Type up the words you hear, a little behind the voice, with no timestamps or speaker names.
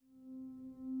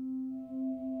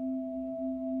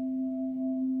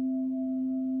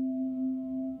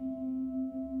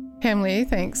Family,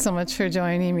 thanks so much for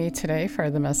joining me today for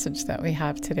the message that we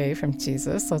have today from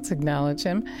Jesus. Let's acknowledge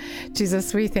him.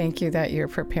 Jesus, we thank you that you're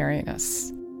preparing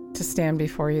us to stand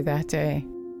before you that day,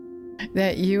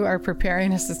 that you are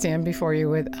preparing us to stand before you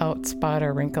without spot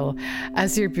or wrinkle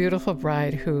as your beautiful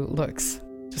bride who looks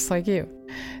just like you.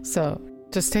 So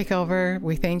just take over.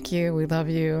 We thank you. We love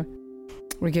you.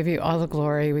 We give you all the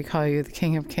glory. We call you the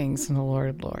King of Kings and the Lord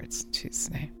of Lords. In Jesus'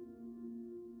 name.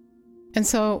 And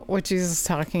so what Jesus was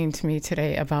talking to me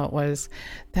today about was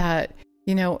that,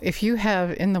 if you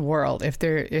have in the world,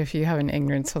 if you have an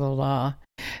ignorance of the law,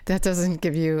 that doesn't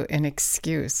give you an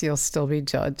excuse. You'll still be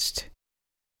judged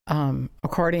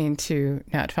according to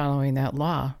not following that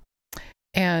law.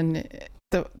 And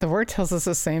the word tells us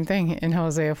the same thing in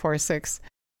Hosea 4:6.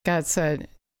 God said,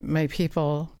 my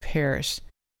people perish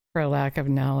for a lack of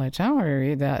knowledge. I want to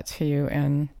read that to you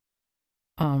in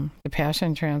the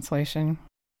Passion Translation.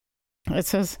 It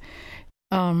says,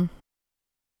 in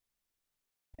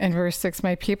verse 6,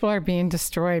 my people are being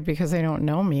destroyed because they don't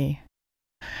know me.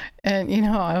 And,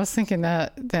 I was thinking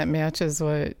that matches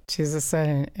what Jesus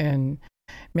said in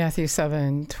Matthew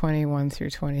 7:21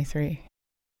 through 23.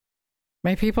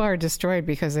 My people are destroyed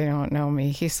because they don't know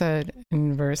me. He said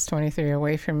in verse 23,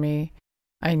 away from me,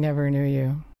 I never knew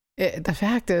you. The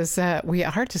fact is that we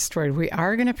are destroyed. We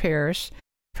are going to perish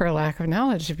for a lack of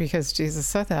knowledge because Jesus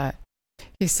said that.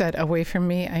 He said, away from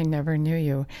me, I never knew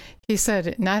you. He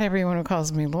said, not everyone who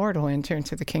calls me Lord will enter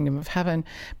into the kingdom of heaven,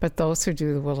 but those who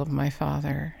do the will of my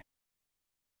Father.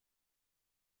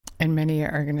 And many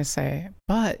are going to say,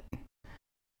 but,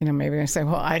 maybe they're going to say,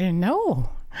 well, I didn't know.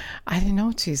 I didn't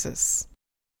know Jesus.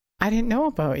 I didn't know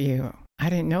about you.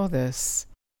 I didn't know this.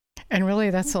 And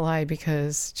really, that's a lie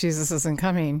because Jesus isn't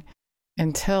coming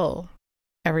until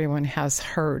everyone has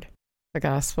heard the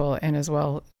gospel. And as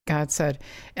well, God said,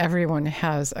 everyone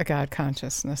has a God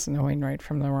consciousness, knowing right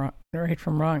from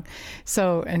wrong.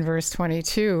 So in verse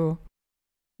 22,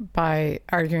 by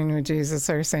arguing with Jesus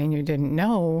or saying you didn't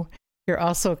know, you're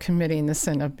also committing the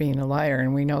sin of being a liar.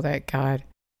 And we know that God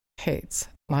hates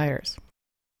liars.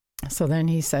 So then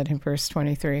he said in verse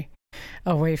 23,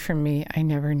 away from me, I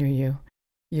never knew you,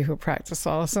 you who practice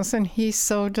lawlessness. And he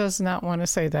so does not want to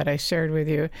say that. I shared with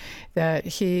you that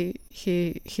he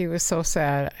was so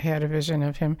sad. I had a vision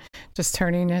of him just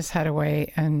turning his head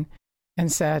away and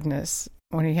sadness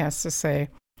when he has to say,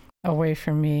 away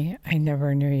from me, I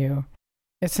never knew you.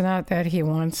 It's not that he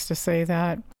wants to say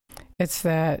that. It's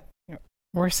that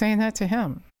we're saying that to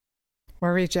him.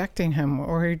 We're rejecting him.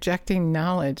 We're rejecting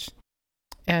knowledge.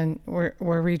 And we're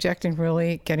rejecting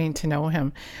really getting to know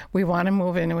him. We want to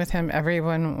move in with him.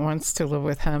 Everyone wants to live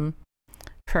with him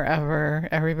forever.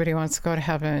 Everybody wants to go to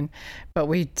heaven. But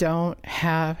we don't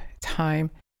have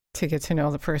time to get to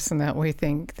know the person that we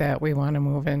think that we want to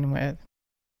move in with.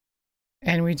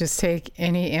 And we just take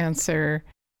any answer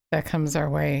that comes our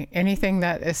way. Anything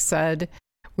that is said,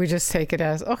 we just take it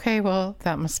as, okay, well,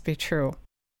 that must be true.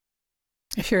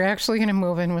 If you're actually going to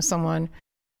move in with someone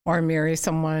or marry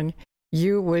someone,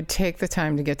 you would take the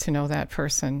time to get to know that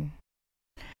person.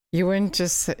 You wouldn't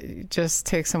just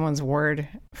take someone's word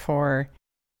for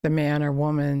the man or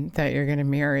woman that you're going to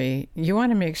marry. You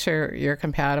want to make sure you're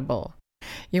compatible.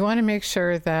 You want to make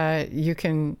sure that you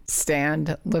can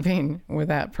stand living with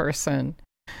that person.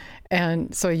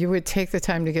 And so you would take the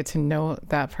time to get to know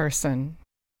that person.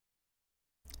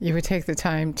 You would take the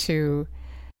time to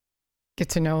get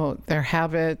to know their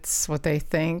habits, what they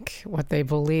think, what they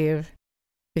believe,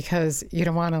 because you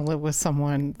don't want to live with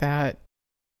someone that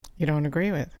you don't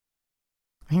agree with.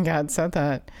 And God said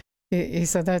that. He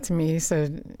said that to me. He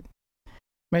said,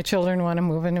 my children want to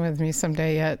move in with me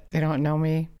someday, yet they don't know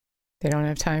me. They don't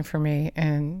have time for me,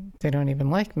 and they don't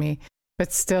even like me.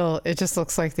 But still, it just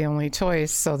looks like the only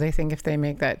choice. So they think if they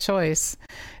make that choice,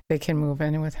 they can move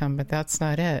in with him. But that's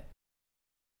not it.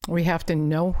 We have to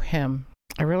know him.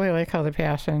 I really like how the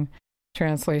Passion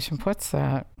Translation puts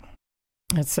that.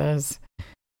 It says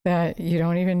that you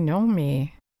don't even know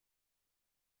me.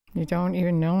 You don't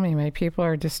even know me. My people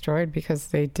are destroyed because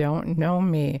they don't know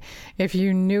me. If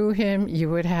you knew him,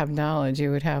 you would have knowledge. You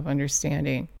would have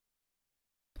understanding.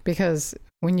 Because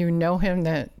when you know him,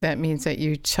 that means that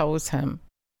you chose him.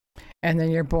 And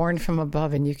then you're born from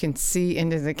above and you can see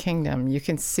into the kingdom. You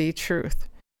can see truth.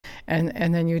 And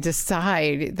then you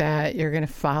decide that you're going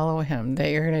to follow him,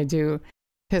 that you're going to do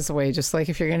his way. Just like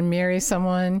if you're going to marry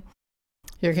someone,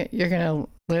 you're going to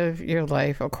live your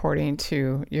life according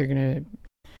to, you're going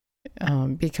to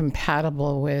be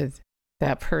compatible with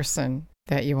that person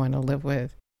that you want to live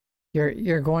with.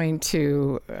 You're going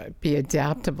to be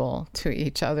adaptable to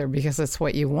each other because it's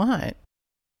what you want.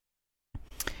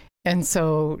 And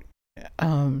so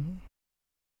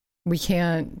We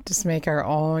can't just make our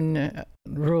own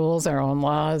rules, our own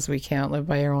laws. We can't live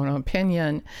by our own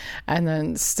opinion and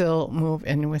then still move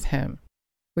in with him.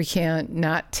 We can't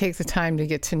not take the time to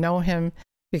get to know him,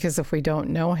 because if we don't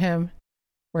know him,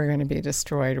 we're going to be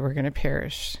destroyed. We're going to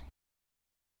perish.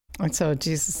 And so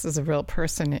Jesus is a real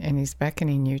person, and he's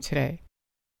beckoning you today.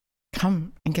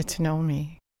 Come and get to know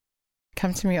me.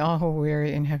 Come to me, all who are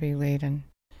weary and heavy laden,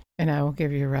 and I will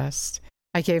give you rest.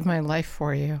 I gave my life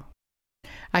for you.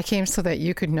 I came so that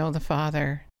you could know the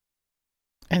Father.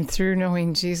 And through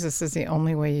knowing Jesus is the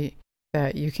only way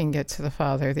that you can get to the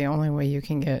Father, the only way you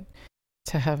can get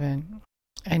to heaven.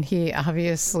 And he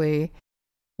obviously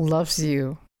loves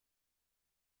you.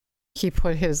 He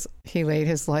laid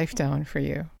his life down for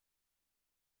you.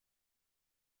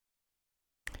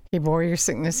 He bore your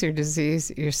sickness, your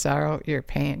disease, your sorrow, your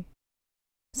pain,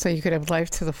 so you could have life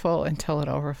to the full until it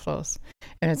overflows.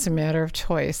 And it's a matter of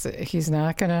choice. He's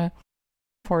not going to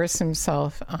force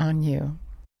himself on you.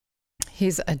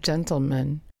 He's a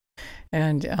gentleman.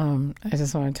 And I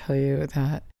just want to tell you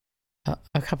that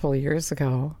a couple of years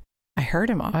ago, I heard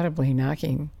him audibly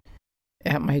knocking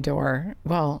at my door.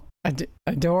 Well,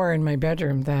 a door in my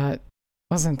bedroom that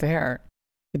wasn't there.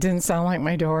 It didn't sound like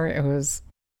my door. It was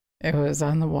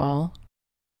on the wall,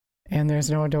 and there's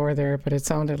no door there, but it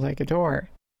sounded like a door.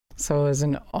 So it was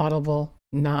an audible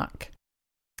knock.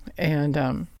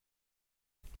 And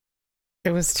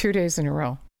it was 2 days in a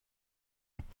row.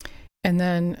 And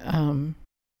then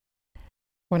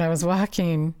when I was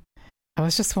walking, I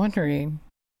was just wondering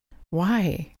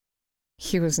why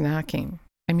he was knocking.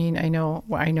 I mean, I know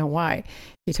why.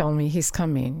 He told me he's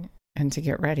coming and to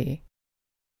get ready.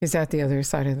 He's at the other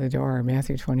side of the door,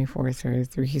 Matthew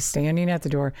 24:33. He's standing at the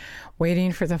door,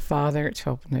 waiting for the Father to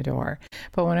open the door.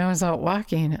 But when I was out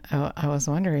walking, I was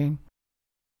wondering,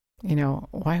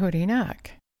 why would he knock?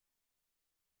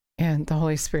 And the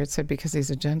Holy Spirit said, because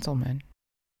he's a gentleman.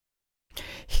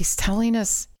 He's telling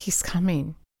us he's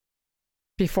coming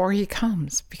before he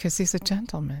comes, because he's a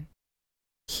gentleman.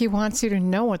 He wants you to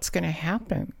know what's going to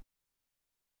happen.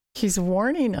 He's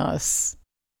warning us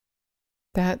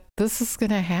that this is going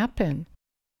to happen.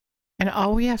 And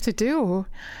all we have to do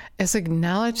is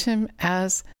acknowledge him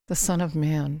as the Son of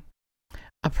Man,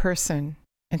 a person,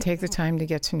 and take the time to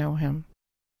get to know him.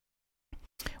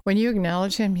 When you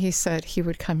acknowledge him, he said he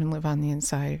would come and live on the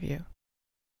inside of you.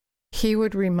 He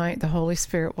would the Holy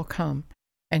Spirit will come,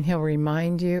 and he'll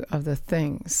remind you of the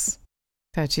things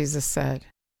that Jesus said.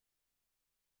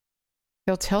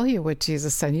 He'll tell you what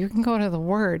Jesus said. You can go to the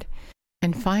Word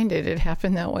and find it. It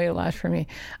happened that way a lot for me.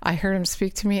 I heard him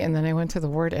speak to me, and then I went to the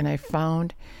Word, and I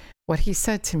found what he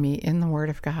said to me in the Word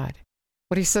of God.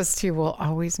 What he says to you will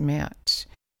always match.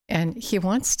 And he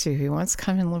wants to. He wants to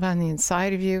come and live on the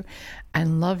inside of you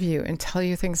and love you and tell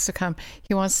you things to come.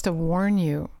 He wants to warn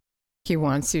you. He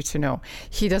wants you to know.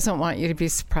 He doesn't want you to be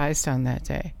surprised on that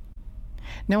day.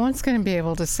 No one's going to be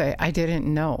able to say, I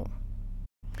didn't know,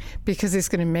 because he's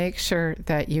going to make sure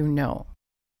that you know.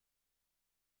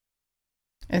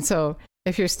 And so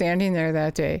if you're standing there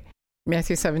that day,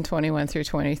 Matthew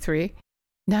 7:21-23,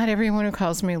 not everyone who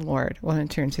calls me Lord will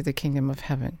enter into the kingdom of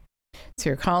heaven. So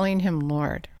you're calling him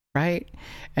Lord, right?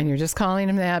 And you're just calling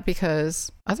him that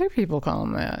because other people call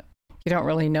him that. You don't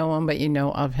really know him, but you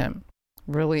know of him.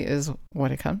 Really is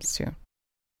what it comes to.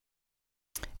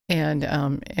 And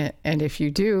if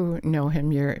you do know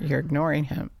him, you're ignoring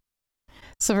him.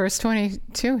 So verse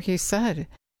 22, he said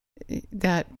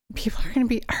that people are going to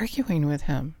be arguing with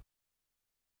him.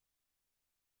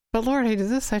 But Lord, I did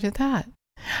this, I did that.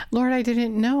 Lord, I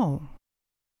didn't know.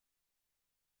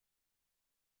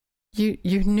 You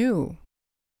knew.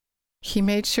 He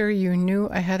made sure you knew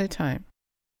ahead of time.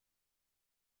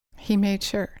 He made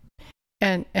sure.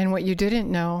 And what you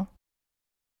didn't know,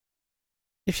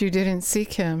 if you didn't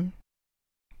seek him,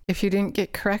 if you didn't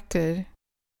get corrected,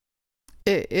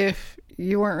 if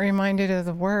you weren't reminded of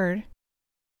the word,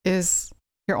 is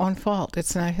your own fault.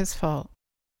 It's not his fault.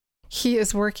 He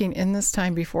is working in this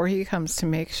time before he comes to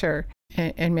make sure.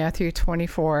 In Matthew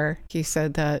 24, he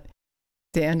said that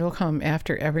the end will come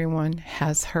after everyone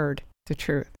has heard the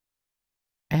truth.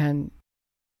 And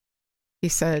he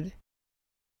said,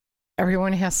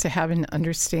 everyone has to have an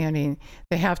understanding.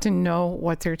 They have to know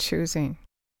what they're choosing.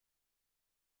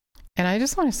 And I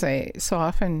just want to say, so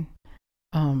often,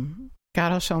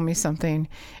 God will show me something,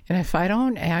 and if I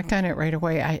don't act on it right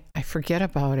away, I forget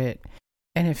about it,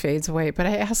 and it fades away. But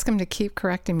I ask him to keep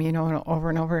correcting me, over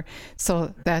and over,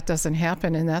 so that doesn't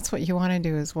happen, and that's what you want to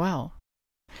do as well.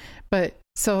 But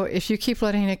so if you keep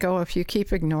letting it go, if you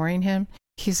keep ignoring him,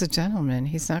 he's a gentleman.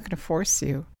 He's not going to force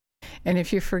you. And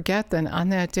if you forget, then on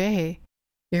that day,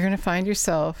 you're going to find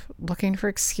yourself looking for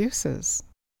excuses.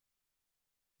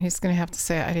 He's going to have to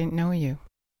say, I didn't know you.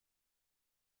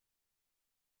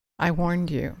 I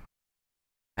warned you.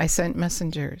 I sent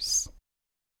messengers.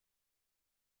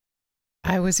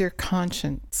 I was your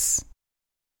conscience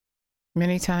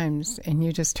many times, and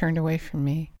you just turned away from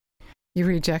me. You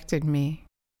rejected me.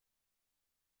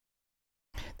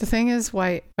 The thing is,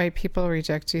 why people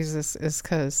reject Jesus is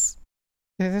because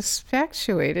they're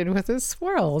infatuated with this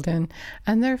world and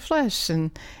their flesh,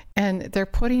 and they're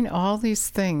putting all these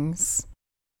things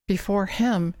before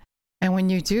him. And when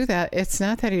you do that, it's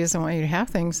not that he doesn't want you to have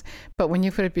things, but when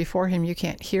you put it before him, you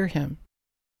can't hear him.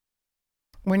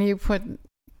 When you put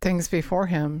things before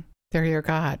him, they're your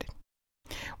God.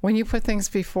 When you put things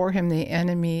before him, the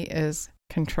enemy is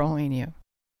controlling you.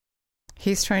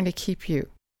 He's trying to keep you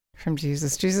from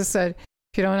Jesus. Jesus said,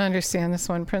 if you don't understand this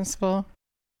one principle,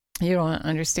 you don't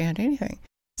understand anything.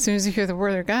 As soon as you hear the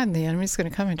word of God, the enemy's going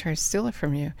to come and try to steal it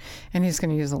from you. And he's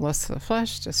going to use the lust of the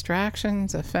flesh,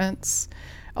 distractions, offense,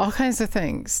 all kinds of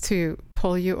things to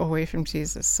pull you away from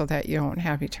Jesus so that you don't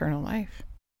have eternal life.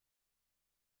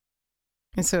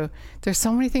 And so there's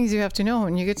so many things you have to know.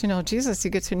 When you get to know Jesus,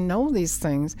 you get to know these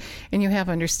things and you have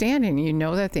understanding. You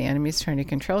know that the enemy is trying to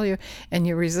control you and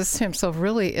you resist him. So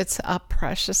really, it's a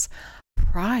precious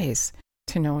prize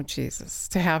to know Jesus,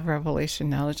 to have revelation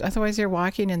knowledge. Otherwise, you're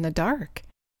walking in the dark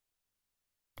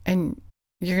and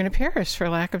you're going to perish for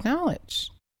lack of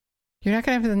knowledge. You're not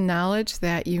going to have the knowledge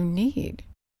that you need.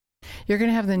 You're going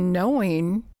to have the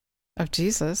knowing of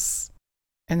Jesus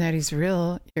and that he's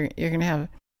real. You're going to have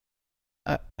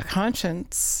a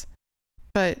conscience,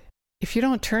 but if you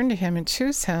don't turn to him and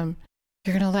choose him,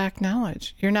 you're going to lack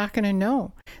knowledge. You're not going to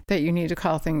know that you need to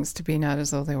call things to be not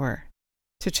as though they were,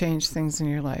 to change things in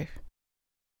your life.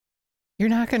 You're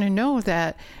not going to know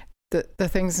that the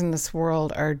things in this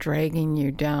world are dragging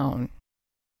you down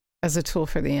as a tool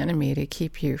for the enemy to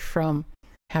keep you from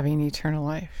having eternal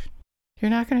life.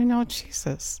 You're not going to know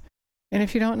Jesus. And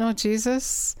if you don't know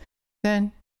Jesus,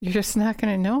 then you're just not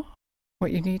going to know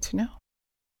what you need to know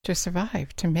to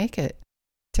survive, to make it,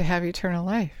 to have eternal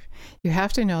life. You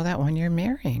have to know that when you're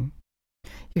marrying.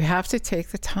 You have to take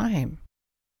the time.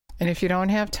 And if you don't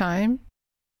have time,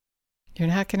 you're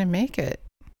not going to make it.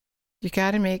 You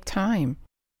got to make time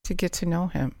to get to know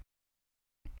him.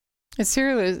 It's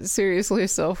seriously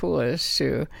so foolish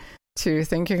to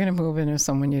think you're going to move in with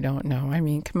someone you don't know. I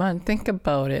mean, come on, think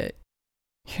about it.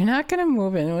 You're not going to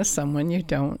move in with someone you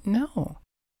don't know.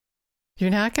 You're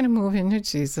not going to move into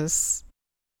Jesus,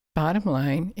 bottom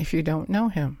line, if you don't know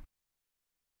him.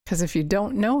 Because if you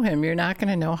don't know him, you're not going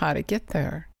to know how to get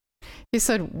there. He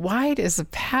said, wide is the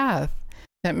path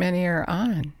that many are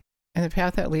on, and the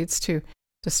path that leads to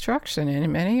destruction.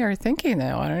 And many are thinking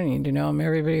that, I don't need to know him.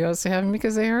 Everybody goes to heaven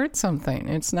because they heard something.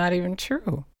 It's not even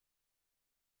true.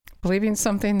 Believing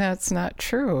something that's not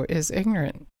true is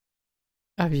ignorant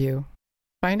of you.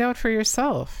 Find out for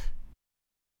yourself.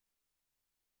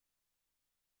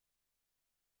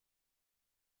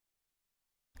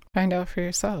 Find out for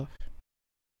yourself.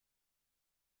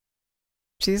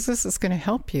 Jesus is going to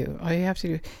help you. All you have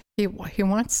to do, he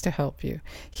wants to help you.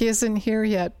 He isn't here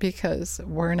yet because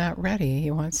we're not ready. He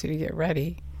wants you to get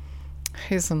ready.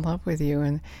 He's in love with you,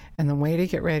 and the way to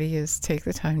get ready is take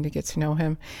the time to get to know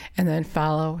him and then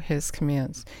follow his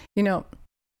commands. You know,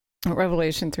 in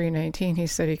Revelation 3:19, he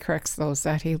said he corrects those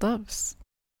that he loves.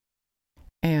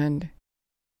 And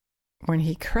when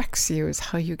he corrects you is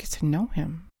how you get to know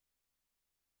him.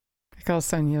 Like all of a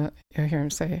sudden you'll hear him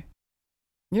say,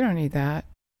 you don't need that.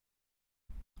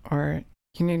 Or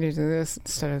you need to do this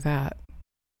instead of that.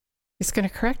 He's going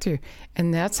to correct you.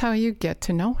 And that's how you get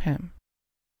to know him.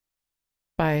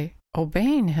 By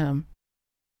obeying him.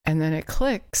 And then it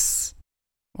clicks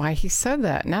why he said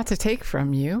that. Not to take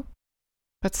from you,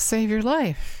 but to save your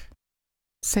life.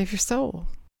 Save your soul.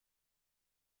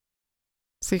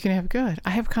 So you can have good.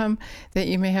 I have come that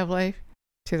you may have life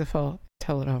to the full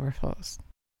till it overflows.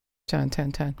 John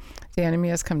 10:10. The enemy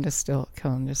has come to steal,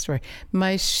 kill, and destroy.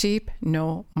 My sheep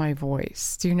know my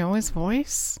voice. Do you know his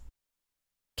voice?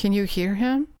 Can you hear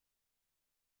him?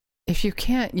 If you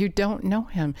can't, you don't know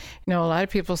him. You know, a lot of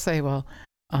people say, well,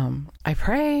 I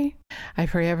pray. I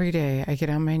pray every day. I get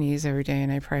on my knees every day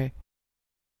and I pray.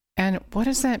 And what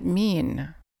does that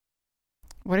mean?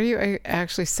 What are you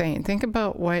actually saying? Think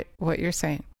about what you're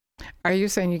saying. Are you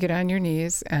saying you get on your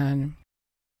knees and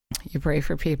you pray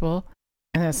for people?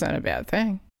 And that's not a bad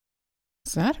thing.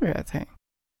 It's not a bad thing.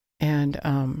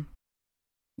 And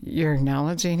you're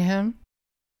acknowledging him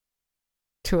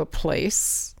to a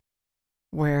place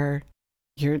where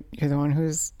you're the one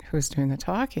who's doing the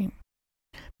talking.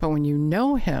 But when you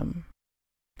know him,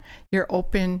 You're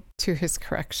open to his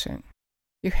correction.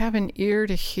 You have an ear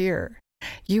to hear.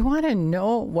 You want to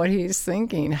know what he's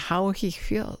thinking, how he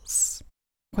feels,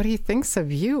 what he thinks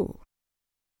of you.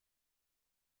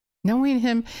 Knowing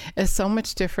him is so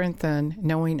much different than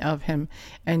knowing of him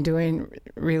and doing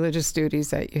religious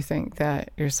duties that you think that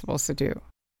you're supposed to do.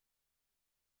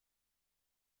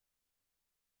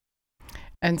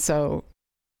 And so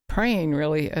praying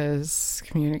really is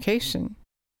communication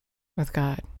with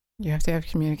God. You have to have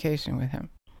communication with him.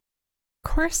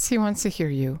 Of course, he wants to hear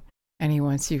you, and he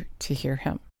wants you to hear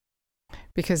him.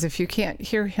 Because if you can't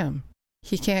hear him,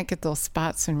 he can't get those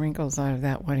spots and wrinkles out of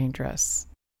that wedding dress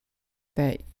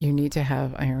that you need to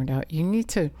have ironed out. You need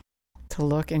to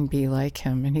look and be like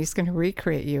him, and he's going to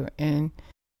recreate you in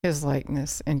his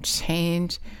likeness and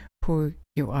change who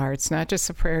you are. It's not just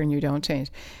a prayer and you don't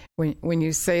change. When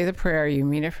you say the prayer, you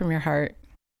mean it from your heart,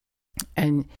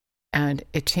 and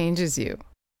it changes you.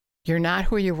 You're not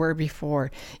who you were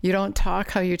before. You don't talk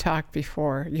how you talked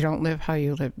before. You don't live how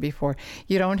you lived before.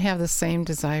 You don't have the same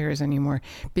desires anymore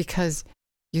because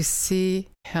you see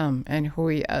him and who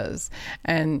he is,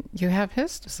 and you have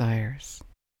his desires.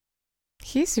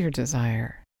 He's your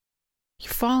desire. You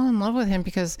fall in love with him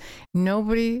because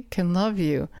nobody can love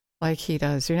you like he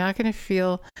does. You're not going to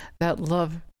feel that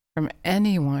love from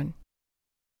anyone.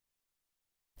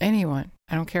 Anyone.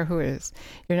 I don't care who it is.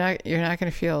 You're not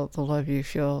going to feel the love you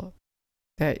feel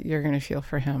that you're going to feel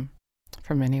for him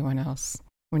from anyone else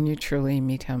when you truly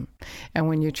meet him. And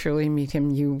when you truly meet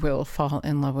him, you will fall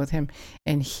in love with him,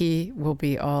 and he will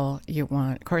be all you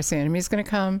want. Of course, the enemy's going to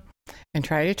come and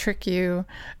try to trick you.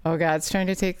 Oh, God's trying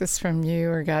to take this from you,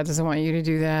 or God doesn't want you to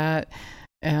do that.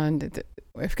 And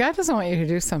if God doesn't want you to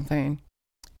do something,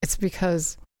 it's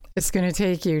because it's going to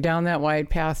take you down that wide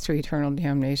path to eternal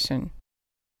damnation.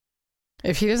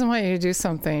 If he doesn't want you to do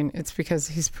something, it's because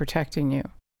he's protecting you.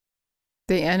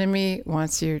 The enemy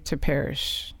wants you to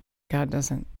perish. God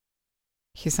doesn't.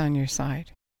 He's on your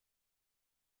side.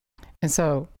 And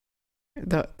so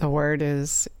the word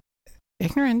is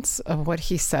ignorance of what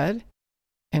he said,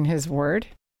 and his word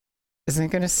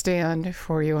isn't going to stand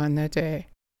for you on that day.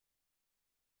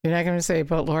 You're not going to say,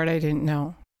 but Lord, I didn't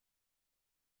know.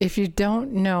 If you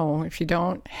don't know, if you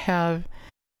don't have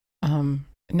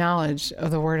knowledge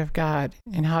of the word of God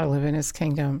and how to live in his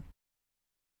kingdom,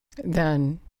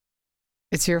 then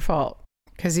it's your fault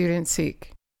because you didn't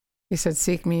seek. He said,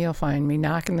 seek me, you'll find me.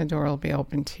 Knock and the door will be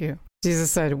open to you.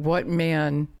 Jesus said, what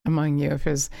man among you, if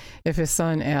his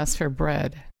son asks for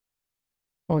bread,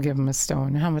 will give him a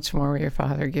stone? How much more will your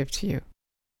Father give to you?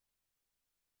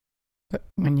 But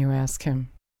when you ask him,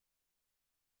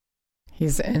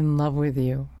 he's in love with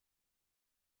you.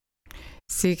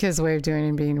 Seek his way of doing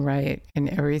and being right, and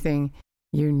everything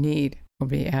you need will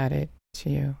be added to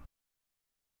you.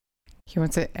 He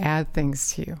wants to add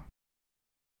things to you.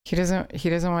 He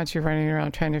doesn't want you running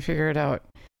around trying to figure it out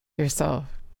yourself.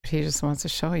 He just wants to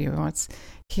show you.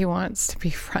 He wants to be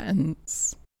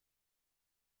friends.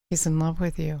 He's in love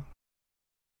with you.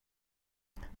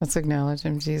 Let's acknowledge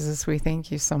him. Jesus, we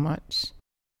thank you so much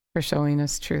for showing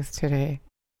us truth today.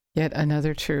 Yet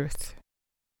another truth,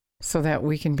 so that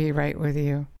we can be right with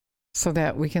you, so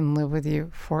that we can live with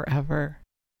you forever.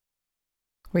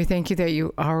 We thank you that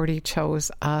you already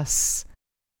chose us.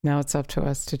 Now it's up to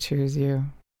us to choose you.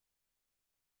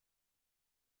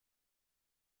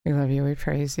 We love you. We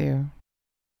praise you.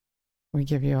 We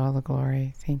give you all the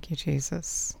glory. Thank you,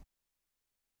 Jesus.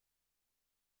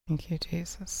 Thank you,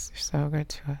 Jesus. You're so good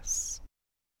to us.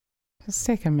 Just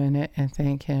take a minute and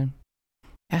thank him.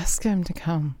 Ask him to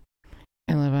come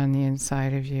and live on the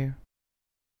inside of you.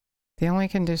 The only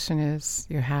condition is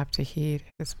you have to heed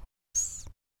his voice.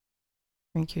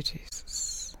 Thank you,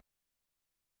 Jesus.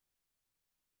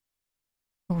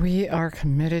 We are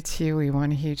committed to you. We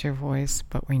want to heed your voice,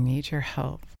 but we need your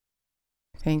help.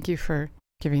 Thank you for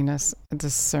giving us a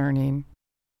discerning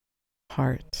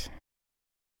heart.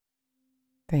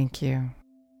 Thank you.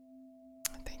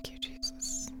 Thank you,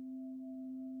 Jesus.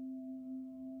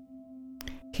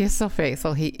 He is so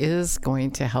faithful. He is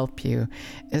going to help you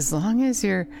as long as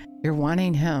you're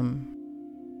wanting him.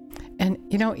 And,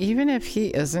 even if he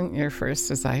isn't your first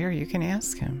desire, you can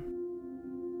ask him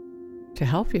to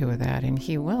help you with that, and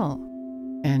he will.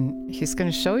 And he's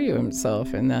going to show you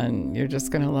himself, and then you're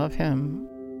just going to love him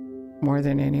more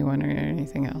than anyone or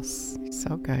anything else. He's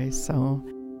so good. He's so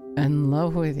in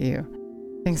love with you.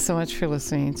 Thanks so much for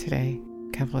listening today.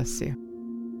 God bless you.